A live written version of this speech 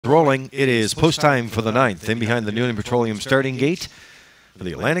Rolling. It is post time for the 9th. In behind the Noonan Petroleum starting gate for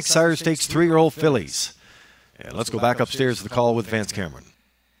the Atlantic Sire Stakes 3-year-old fillies. And let's go back upstairs to the call with Vance Cameron.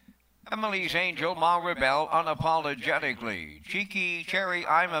 Emily's Angel, Ma Rebel, Unapologetically. Cheeky Cherry,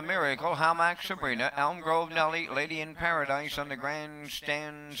 I'm a Miracle, Hamac Sabrina, Elm Grove Nelly, Lady in Paradise on the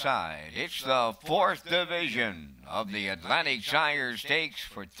grandstand side. It's the 4th division of the Atlantic Sire Stakes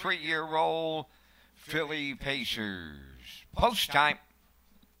for 3-year-old filly pacers. Post time.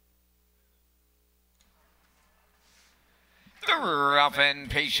 The rough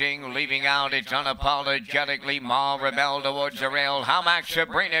and pacing, leaving out its unapologetically Ma Rebel towards the rail. Hamac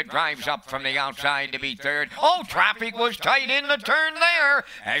Sabrina drives up from the outside to be third. Oh, traffic was tight in the turn there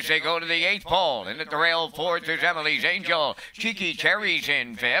as they go to the 8th pole. And at the rail, 4th is Emily's Angel. Cheeky Cherry's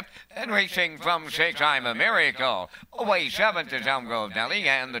in 5th. And racing from 6th, I'm a Miracle. Away 7th is Elm Grove Nelly,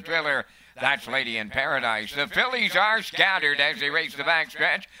 and the trailer, that's Lady in Paradise. The fillies are scattered as they race the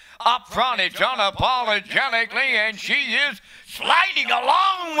backstretch. Up front, it's Unapologetically, and she is sliding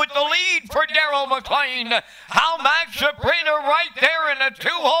along with the lead for Darryl McLean. Hamac Sabrina right there in the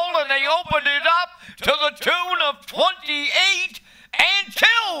 2-hole, and they opened it up to the tune of 28 and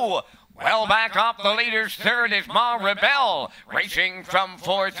 2. Well back off the leaders, 3rd is Ma Rebel. Racing from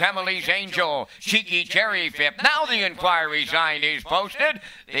 4th, Emily's Angel. Cheeky Cherry 5th. Now the inquiry sign is posted.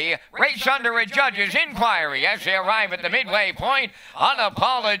 The race under a judge's inquiry as they arrive at the midway point.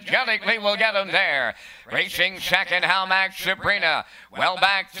 Unapologetically will get them there. Racing 2nd, Hamac Sabrina. Well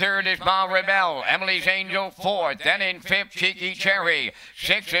back 3rd is Ma Rebel. Emily's Angel 4th. Then in 5th, Cheeky Cherry.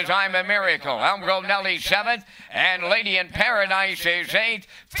 6th is I'm a Miracle. Elm Grove Nelly 7th. And Lady in Paradise is 8th.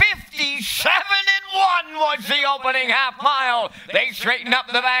 57-1 was the opening half mile. They straighten up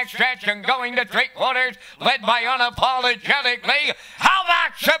the backstretch and going to 3/4, led by Unapologetically.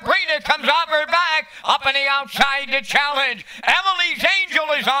 Hamac Sabrina comes off her back, up on the outside to challenge. Emily's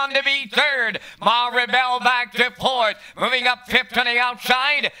Angel is on to be 3rd. Ma Rebel back to 4th. Moving up 5th on the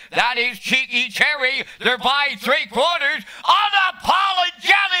outside, that is Cheeky Cherry. They're by 3/4.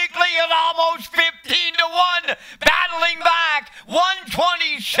 Unapologetically at almost 15-1. Battling back.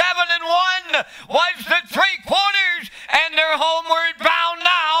 127-1 was the 3/4, and they're homeward bound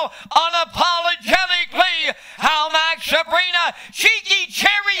now. Unapologetically, Hamac Sabrina. Cheeky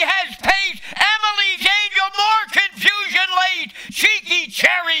Cherry has pace. Emily's Angel, more confusion late. Cheeky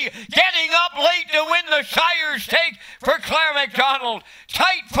Cherry getting up late to win the Sire Stakes for Claire McDonald.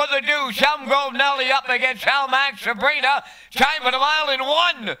 Tight for the deuce. Elm Grove Nelly up against Hamac Sabrina. Time for the mile in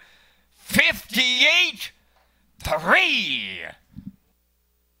 1:58.3.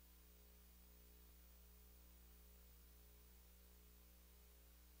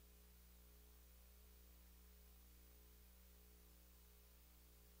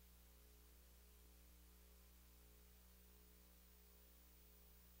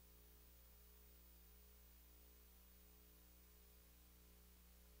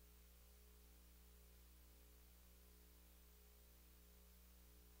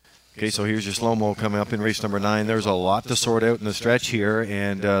 Okay, so here's your slow-mo coming up in race number 9. There's a lot to sort out in the stretch here,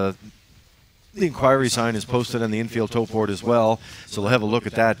 and the inquiry sign is posted on the infield tote board as well, so we'll have a look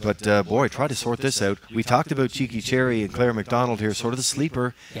at that. But, boy, try to sort this out. We talked about Cheeky Cherry and Claire McDonald here, sort of the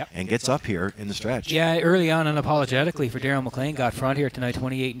sleeper, and gets up here in the stretch. Yeah, early on, Unapologetically for Darryl McLean got front here tonight,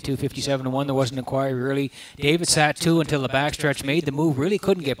 28-2, 57-1. There was an inquiry early. David sat 2 until the backstretch, made the move, really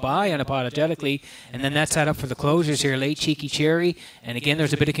couldn't get by Unapologetically, and then that set up for the closers here late, Cheeky Cherry. And again,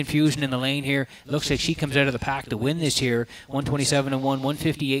 there's a bit of confusion in the lane here. Looks like she comes out of the pack to win this here. 127-1,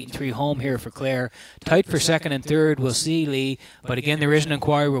 158-3 home here for Claire. Tight for 2nd and 3rd, we'll see, Lee. But again, there is an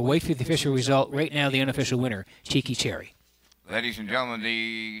inquiry. We'll wait for the official result. Right now, the unofficial winner, Cheeky Cherry. Ladies and gentlemen,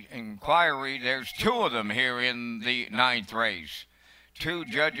 the inquiry, there's 2 of them here in the 9th race. 2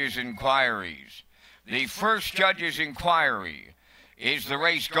 judges' inquiries. The first judge's inquiry is the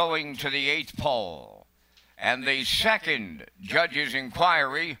race going to the 8th pole. And the second judge's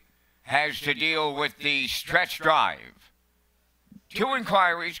inquiry has to deal with the stretch drive. 2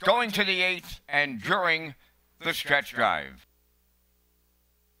 inquiries going to the 8th and during the stretch drive.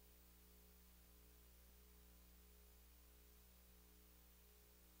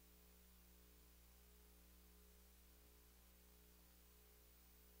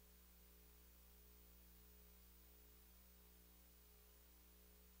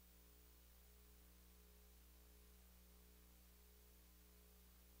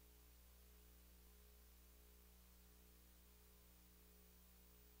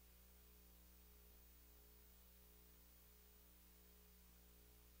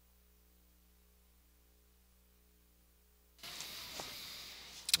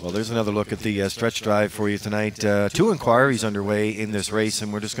 Well, there's another look at the stretch drive for you tonight. 2 inquiries underway in this race,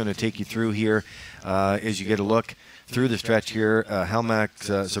 and we're just going to take you through here as you get a look through the stretch here.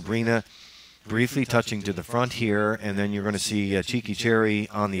 Halmax Sabrina briefly touching to the front here, and then you're going to see Cheeky Cherry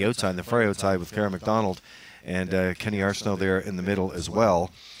on the outside, the far outside with Cara McDonald, and Kenny Arsenault there in the middle as well.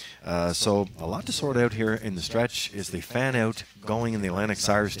 So a lot to sort out here in the stretch as they fan out going in the Atlantic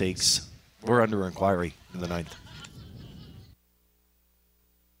Sire Stakes. We're under inquiry in the 9th.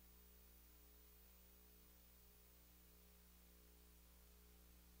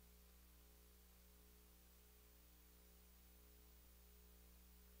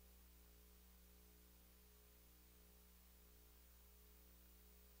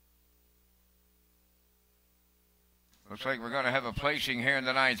 Looks like we're going to have a placing here in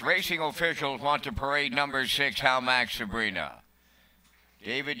the 9th. Racing officials want to parade number 6, Halmax Sabrina.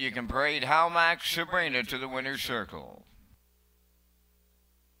 David, you can parade Halmax Sabrina to the winner's circle.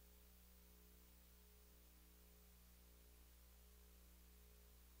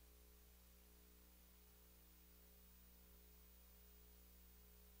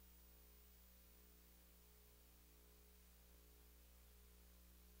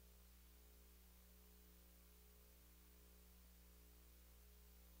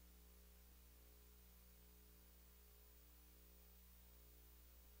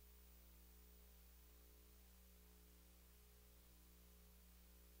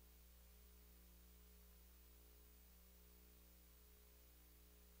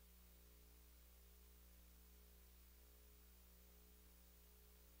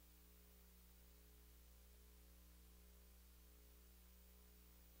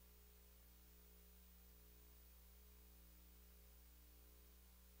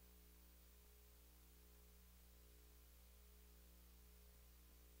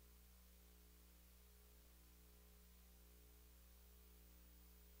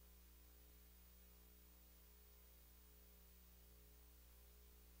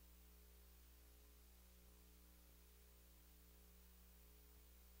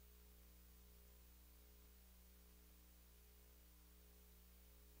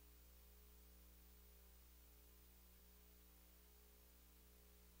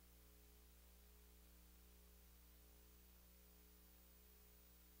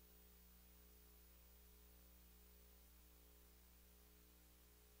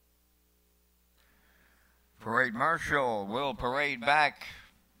 Parade Marshal will parade back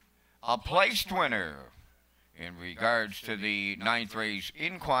a placed winner in regards to the 9th race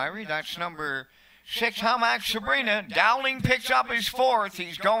inquiry. That's number 6, Halmax Sabrina. Dowling picks up his 4th.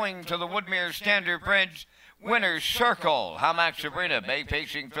 He's going to the Woodmere Standard Bridge winner's circle. Halmax Sabrina, Bay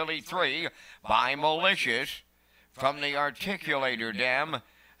Pacing Filly 3 by Malicious from the Articulator Dam.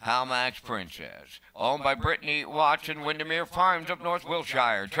 Halmax Princess, owned by Brittany Watson, Windermere Farms of North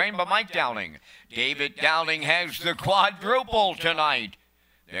Wiltshire, trained by Mike Dowling. David Dowling has the quadruple tonight.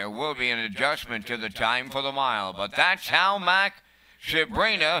 There will be an adjustment to the time for the mile, but that's Halmax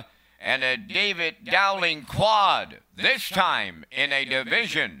Sabrina and a David Dowling quad, this time in a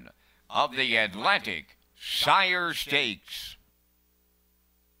division of the Atlantic Sire Stakes.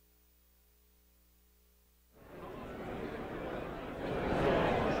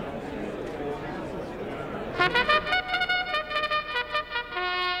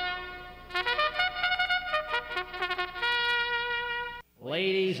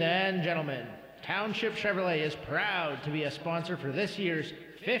 Ladies and gentlemen, Township Chevrolet is proud to be a sponsor for this year's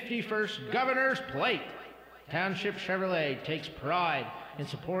 51st Governor's Plate. Township Chevrolet takes pride in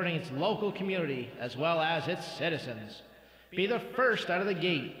supporting its local community as well as its citizens. Be the first out of the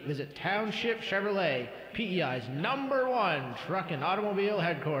gate. Visit Township Chevrolet, PEI's #1 truck and automobile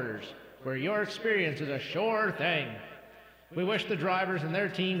headquarters, where your experience is a sure thing. We wish the drivers and their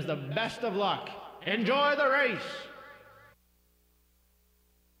teams the best of luck. Enjoy the race!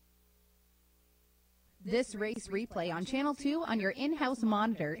 This race replay on Channel 2 on your in-house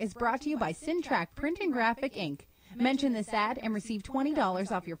monitor is brought to you by Syntrack Print and Graphic Inc. Mention this ad and receive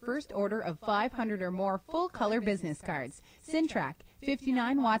 $20 off your first order of 500 or more full-color business cards. Syntrack,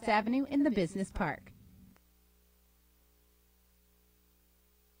 59 Watts Avenue in the Business Park.